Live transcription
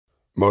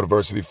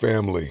Motiversity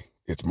family,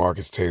 it's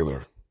Marcus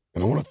Taylor,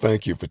 and I want to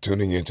thank you for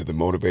tuning into the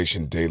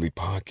Motivation Daily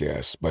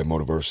Podcast by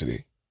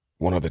Motiversity,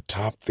 one of the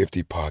top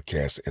 50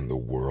 podcasts in the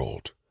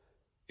world.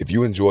 If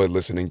you enjoy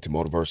listening to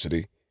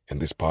Motiversity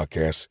and this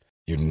podcast,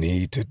 you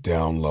need to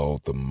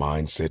download the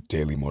Mindset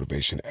Daily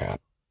Motivation app.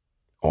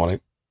 On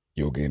it,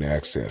 you'll gain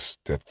access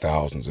to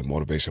thousands of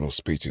motivational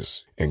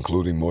speeches,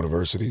 including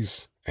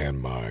Motiversity's and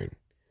mine.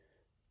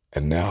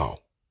 And now,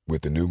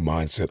 with the new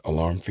Mindset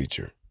Alarm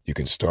feature, you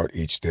can start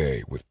each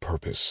day with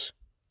purpose,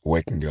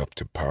 waking up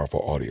to powerful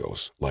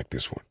audios like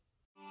this one.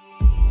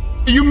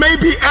 You may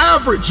be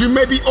average, you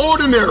may be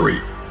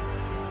ordinary,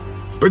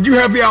 but you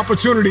have the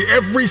opportunity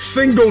every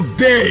single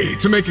day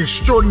to make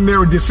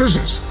extraordinary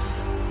decisions.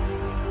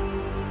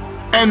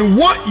 And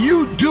what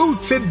you do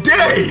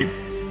today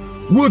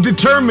will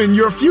determine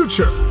your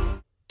future.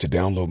 To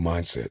download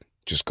Mindset,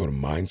 just go to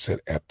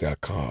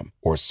mindsetapp.com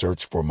or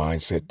search for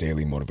Mindset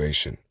Daily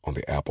Motivation on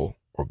the Apple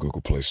or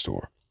Google Play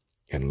Store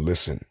and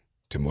listen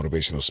to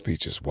motivational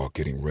speeches while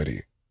getting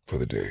ready for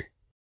the day.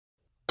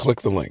 Click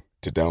the link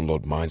to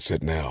download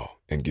Mindset now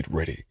and get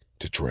ready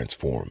to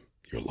transform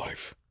your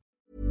life.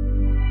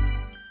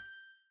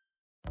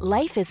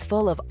 Life is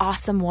full of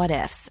awesome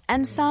what-ifs,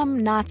 and some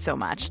not so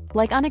much,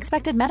 like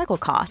unexpected medical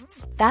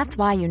costs. That's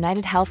why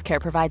United Healthcare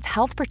provides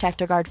Health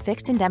Protector Guard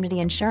fixed indemnity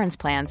insurance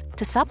plans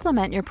to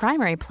supplement your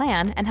primary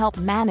plan and help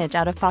manage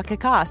out-of-pocket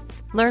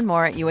costs. Learn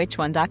more at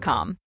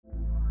uh1.com.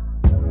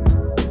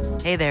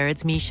 Hey there,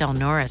 it's Michelle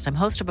Norris. I'm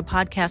host of a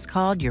podcast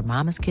called Your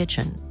Mama's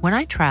Kitchen. When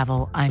I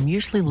travel, I'm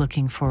usually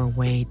looking for a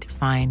way to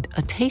find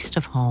a taste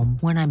of home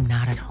when I'm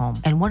not at home.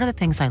 And one of the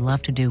things I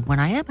love to do when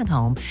I am at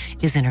home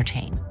is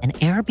entertain. And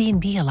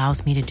Airbnb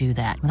allows me to do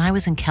that. When I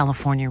was in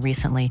California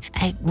recently,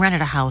 I rented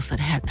a house that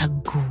had a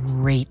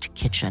great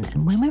kitchen.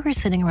 And when we were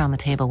sitting around the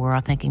table, we were all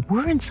thinking,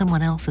 we're in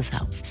someone else's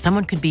house.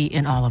 Someone could be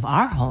in all of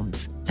our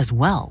homes as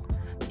well.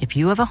 If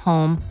you have a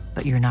home,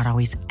 but you're not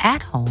always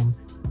at home,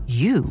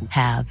 you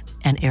have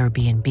an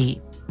Airbnb.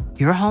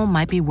 Your home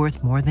might be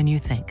worth more than you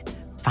think.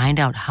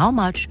 Find out how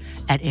much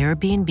at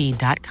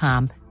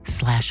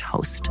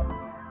airbnb.com/host.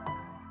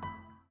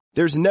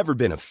 There's never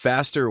been a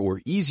faster or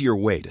easier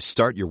way to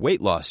start your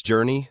weight loss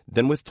journey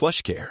than with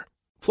PlushCare.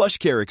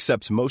 PlushCare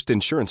accepts most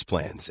insurance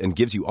plans and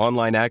gives you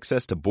online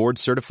access to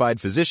board-certified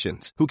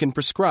physicians who can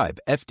prescribe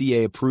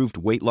FDA-approved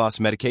weight loss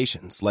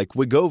medications like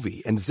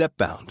Wegovy and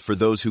Zepbound for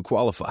those who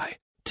qualify.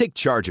 Take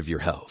charge of your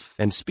health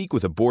and speak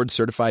with a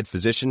board-certified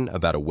physician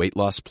about a weight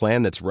loss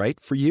plan that's right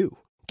for you.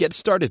 Get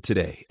started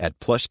today at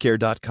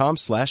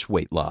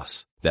plushcare.com/weight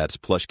loss. That's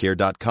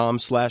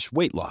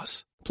plushcare.com/weight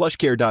loss.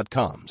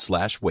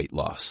 plushcare.com/weight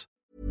loss.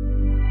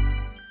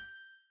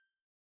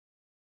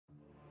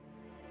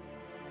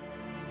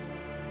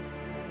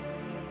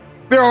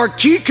 There are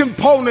key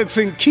components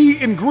and key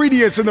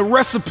ingredients in the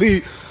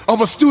recipe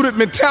of a student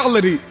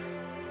mentality.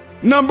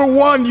 Number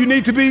one, you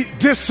need to be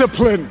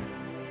disciplined.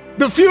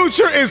 The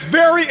future is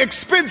very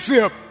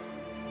expensive,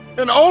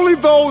 and only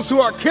those who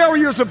are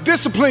carriers of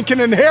discipline can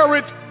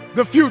inherit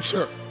the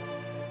future.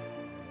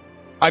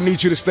 I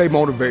need you to stay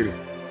motivated.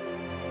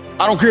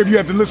 I don't care if you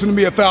have to listen to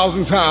me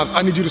 1,000 times.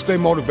 I need you to stay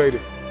motivated.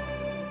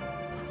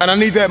 And I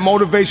need that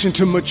motivation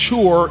to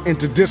mature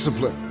into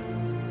discipline.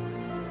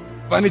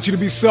 I need you to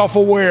be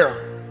self-aware.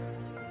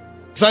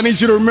 So I need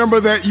you to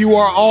remember that you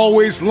are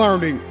always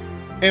learning.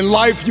 In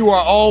life, you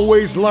are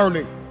always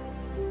learning.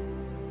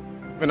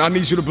 And I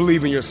need you to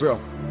believe in yourself.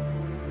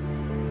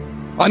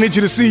 I need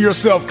you to see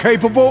yourself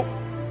capable,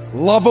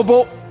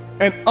 lovable,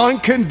 and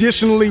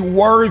unconditionally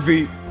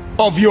worthy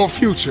of your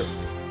future.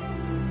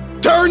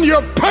 Turn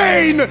your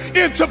pain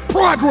into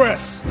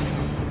progress.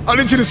 I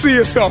need you to see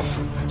yourself.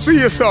 See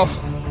yourself.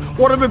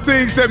 One of the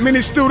things that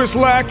many students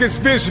lack is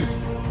vision.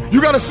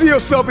 You got to see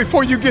yourself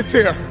before you get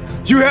there.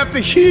 You have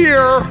to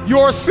hear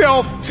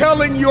yourself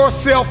telling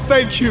yourself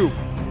thank you.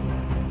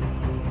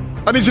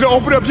 I need you to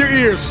open up your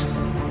ears.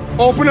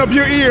 Open up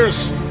your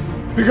ears,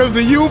 because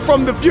the you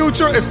from the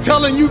future is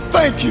telling you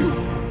thank you.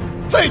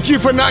 Thank you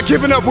for not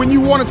giving up when you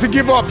wanted to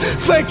give up.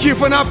 Thank you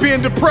for not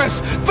being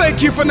depressed.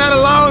 Thank you for not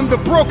allowing the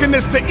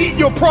brokenness to eat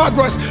your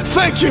progress.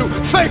 Thank you,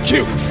 thank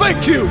you,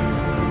 thank you.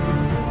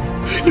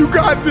 You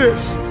got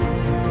this.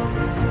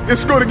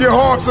 It's going to get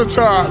hard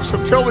sometimes,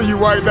 I'm telling you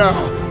right now.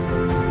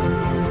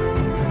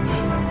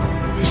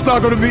 It's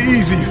not going to be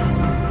easy,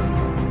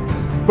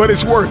 but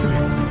it's worth it.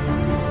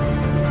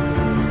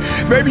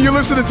 Maybe you're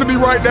listening to me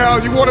right now,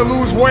 you want to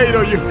lose weight,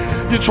 or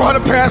you're trying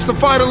to pass the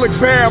final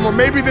exam, or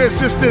maybe there's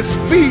just this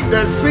feat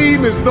that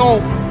seems as though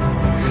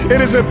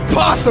it is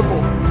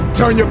impossible.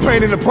 Turn your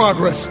pain into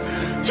progress.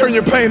 Turn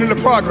your pain into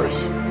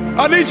progress.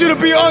 I need you to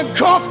be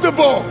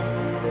uncomfortable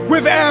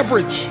with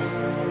average.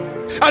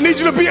 I need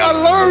you to be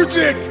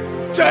allergic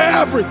to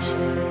average.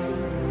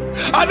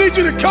 I need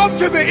you to come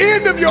to the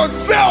end of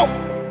yourself.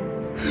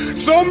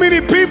 So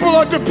many people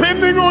are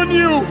depending on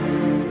you.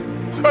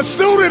 A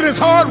student is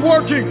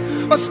hardworking.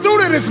 A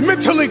student is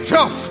mentally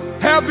tough.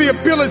 Have the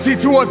ability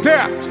to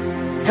adapt.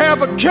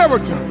 Have a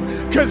character,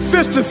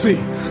 consistency.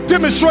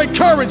 Demonstrate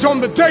courage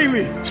on the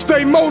daily.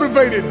 Stay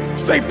motivated.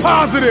 Stay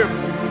positive.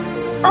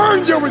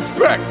 Earn your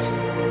respect.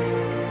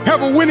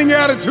 Have a winning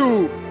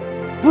attitude.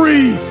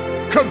 Breathe.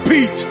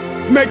 Compete.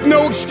 Make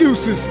no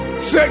excuses.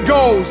 Set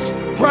goals.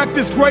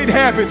 Practice great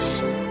habits.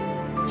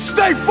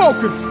 Stay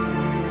focused.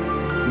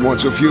 You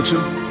want your future?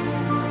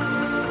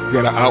 You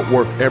gotta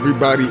outwork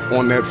everybody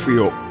on that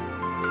field.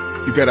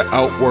 You gotta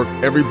outwork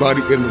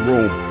everybody in the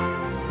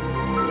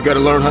room. You gotta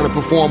learn how to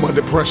perform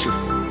under pressure.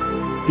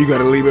 You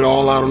gotta leave it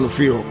all out on the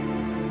field.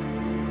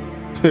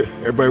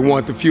 Everybody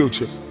wants the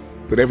future,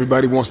 but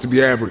everybody wants to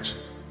be average.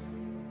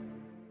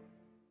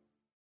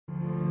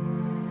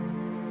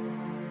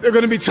 There are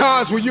gonna be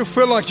times when you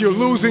feel like you're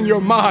losing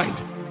your mind,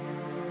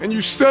 and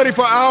you study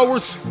for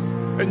hours,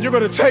 and you're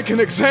gonna take an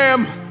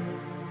exam,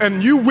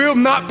 and you will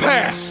not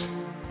pass.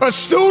 A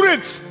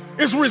student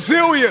is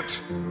resilient.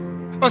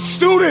 A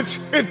student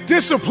is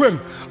disciplined.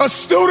 A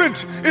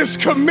student is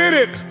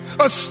committed.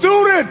 A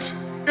student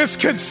is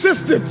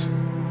consistent,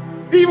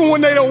 even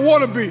when they don't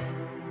want to be.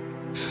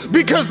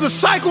 Because the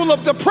cycle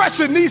of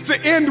depression needs to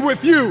end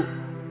with you.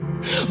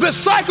 The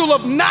cycle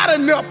of not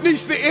enough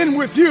needs to end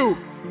with you.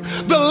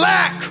 The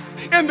lack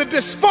and the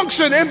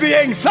dysfunction and the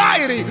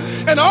anxiety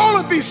and all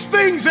of these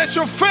things that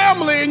your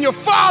family and your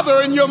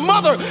father and your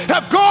mother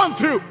have gone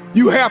through.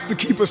 You have to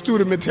keep a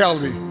student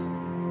mentality.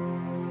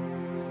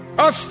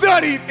 I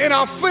studied and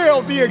I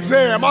failed the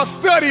exam. I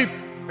studied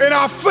and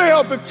I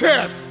failed the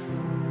test.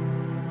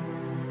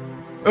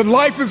 And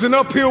life is an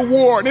uphill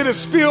war, and it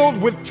is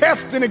filled with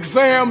tests and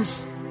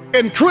exams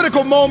and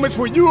critical moments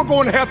where you are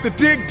going to have to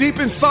dig deep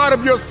inside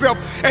of yourself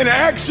and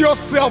ask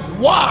yourself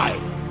why.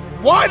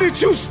 Why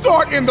did you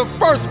start in the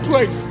first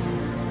place?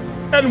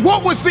 And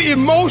what was the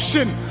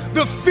emotion,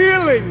 the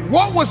feeling?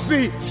 What was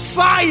the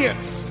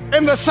science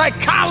and the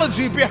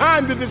psychology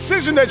behind the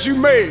decision that you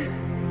made?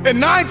 And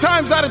 9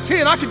 times out of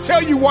 10, I can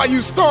tell you why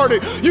you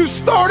started. You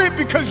started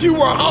because you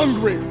were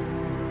hungry.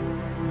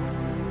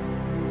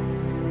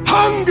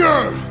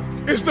 Hunger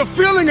is the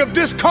feeling of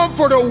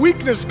discomfort or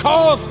weakness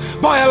caused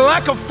by a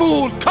lack of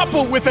food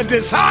coupled with a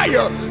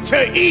desire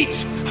to eat.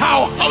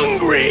 How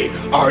hungry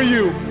are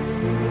you?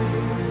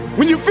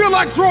 When you feel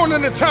like throwing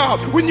in the towel,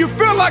 when you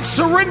feel like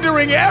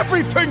surrendering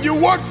everything you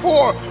worked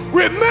for,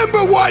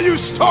 remember why you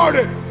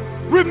started.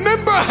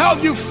 Remember how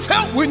you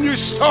felt when you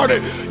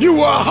started. You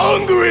were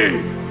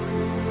hungry.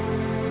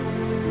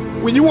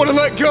 When you want to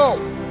let go,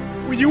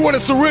 when you want to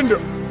surrender,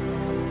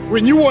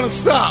 when you want to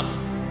stop,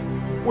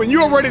 when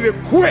you're ready to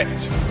quit,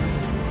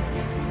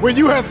 when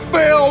you have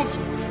failed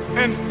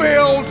and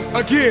failed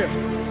again.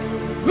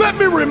 Let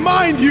me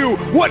remind you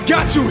what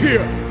got you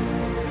here.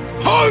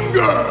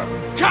 Hunger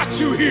got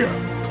you here.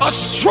 A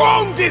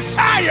strong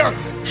desire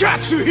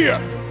got you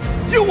here.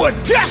 You were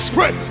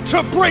desperate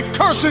to break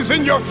curses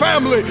in your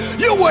family.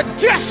 You were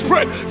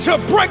desperate to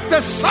break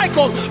the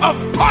cycle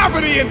of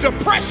poverty and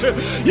depression.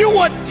 You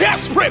were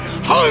desperate.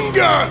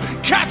 Hunger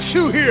got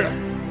you here.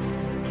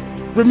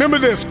 Remember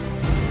this.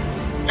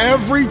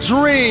 Every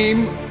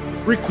dream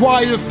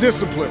requires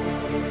discipline.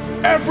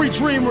 Every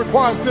dream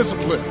requires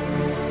discipline.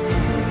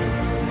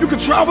 You can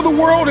travel the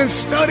world and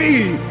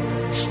study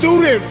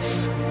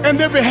students and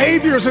their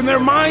behaviors and their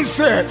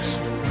mindsets.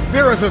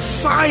 There is a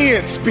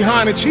science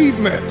behind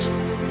achievement.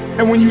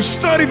 And when you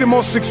study the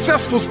most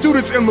successful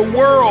students in the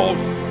world,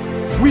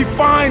 we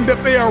find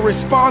that they are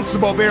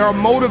responsible, they are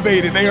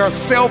motivated, they are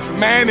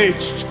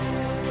self-managed,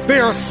 they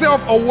are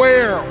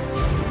self-aware.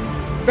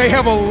 They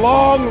have a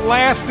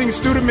long-lasting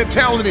student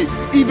mentality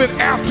even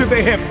after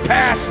they have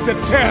passed the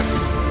test.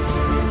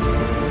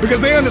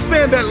 Because they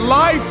understand that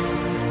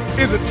life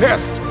is a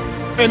test.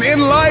 And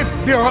in life,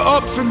 there are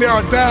ups and there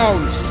are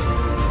downs.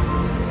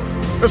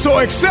 And so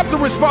accept the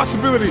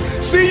responsibility.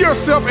 See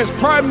yourself as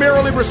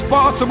primarily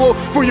responsible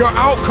for your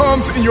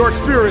outcomes and your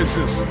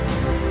experiences.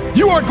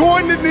 You are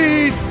going to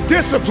need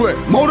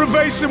discipline.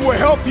 Motivation will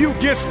help you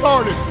get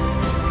started.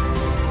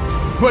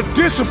 But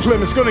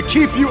discipline is going to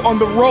keep you on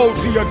the road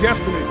to your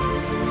destiny.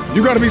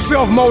 You got to be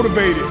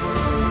self-motivated.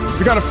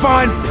 You got to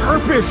find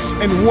purpose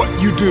in what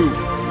you do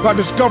by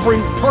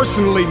discovering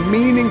personally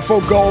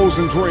meaningful goals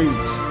and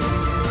dreams.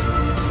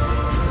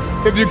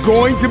 If you're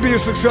going to be a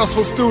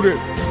successful student,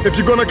 if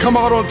you're going to come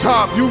out on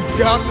top, you've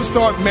got to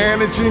start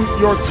managing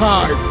your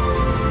time.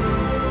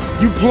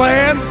 You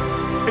plan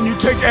and you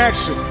take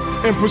action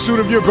in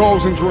pursuit of your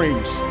goals and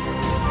dreams.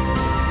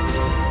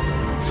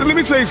 So let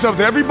me tell you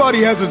something. Everybody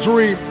has a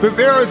dream, but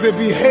there is a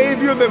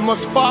behavior that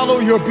must follow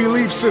your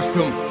belief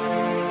system.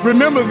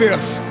 Remember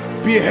this,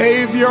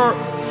 behavior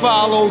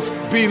follows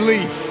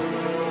belief.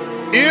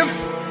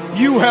 If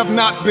you have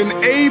not been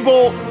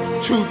able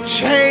to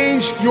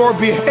change your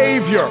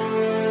behavior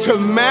to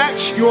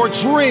match your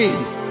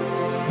dream,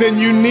 then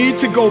you need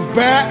to go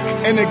back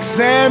and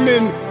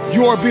examine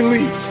your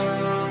belief.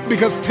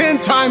 Because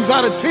 10 times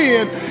out of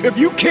 10, if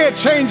you can't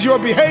change your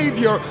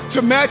behavior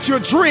to match your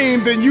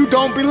dream, then you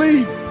don't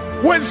believe.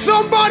 When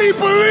somebody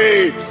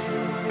believes,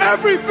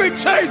 everything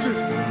changes.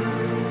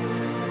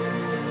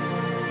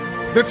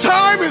 The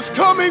time is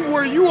coming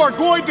where you are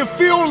going to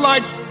feel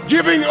like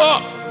giving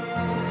up.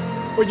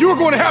 But you're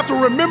going to have to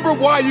remember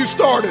why you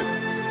started.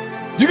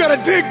 You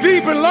gotta dig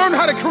deep and learn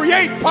how to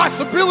create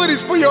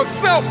possibilities for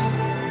yourself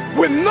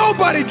when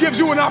nobody gives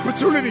you an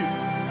opportunity.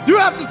 You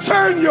have to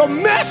turn your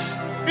mess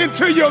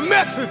into your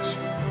message.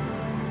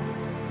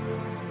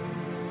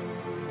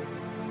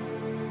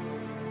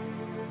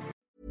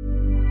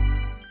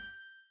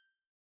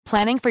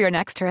 Planning for your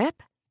next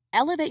trip?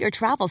 Elevate your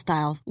travel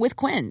style with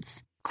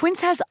Quince.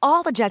 Quince has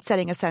all the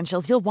jet-setting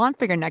essentials you'll want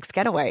for your next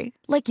getaway,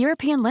 like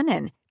European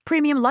linen,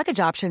 premium luggage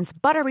options,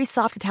 buttery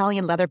soft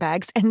Italian leather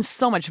bags, and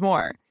so much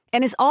more.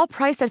 And is all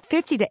priced at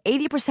 50 to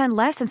 80%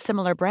 less than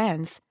similar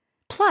brands.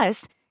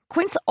 Plus,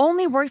 Quince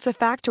only works with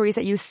factories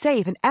that use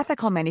safe and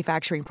ethical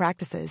manufacturing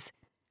practices.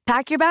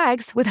 Pack your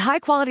bags with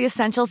high-quality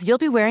essentials you'll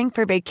be wearing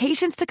for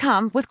vacations to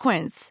come with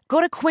Quince.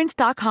 Go to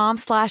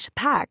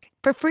quince.com/pack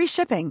for free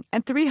shipping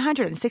and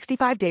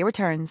 365-day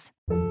returns.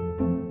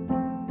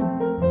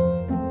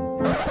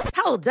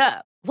 Hold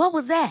up. What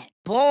was that?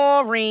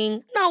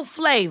 Boring. No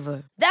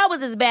flavor. That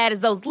was as bad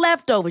as those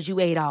leftovers you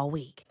ate all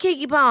week.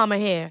 Keke Palmer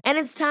here, and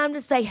it's time to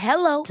say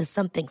hello to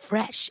something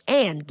fresh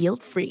and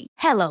guilt-free.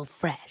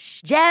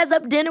 HelloFresh. Jazz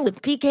up dinner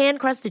with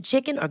pecan-crusted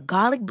chicken or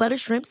garlic butter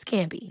shrimp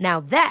scampi. Now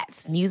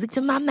that's music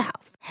to my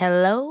mouth.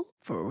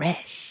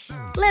 HelloFresh.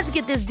 Let's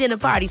get this dinner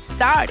party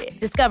started.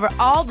 Discover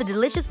all the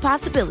delicious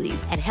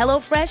possibilities at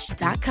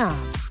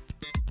HelloFresh.com.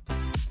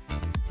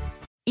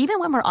 Even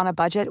when we're on a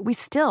budget, we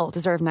still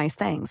deserve nice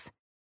things.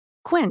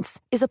 Quince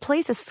is a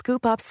place to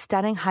scoop up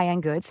stunning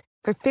high-end goods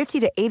for 50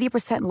 to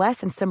 80% less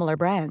than similar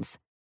brands.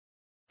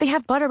 They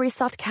have buttery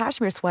soft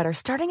cashmere sweaters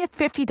starting at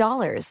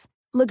 $50,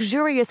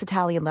 luxurious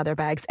Italian leather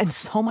bags, and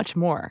so much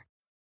more.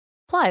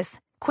 Plus,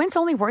 Quince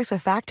only works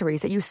with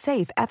factories that use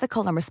safe,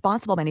 ethical, and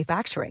responsible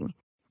manufacturing.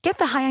 Get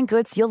the high-end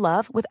goods you'll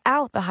love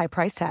without the high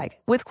price tag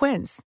with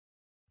Quince.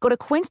 Go to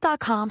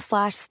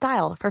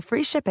quince.com/style for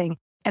free shipping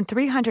and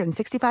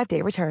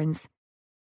 365-day returns.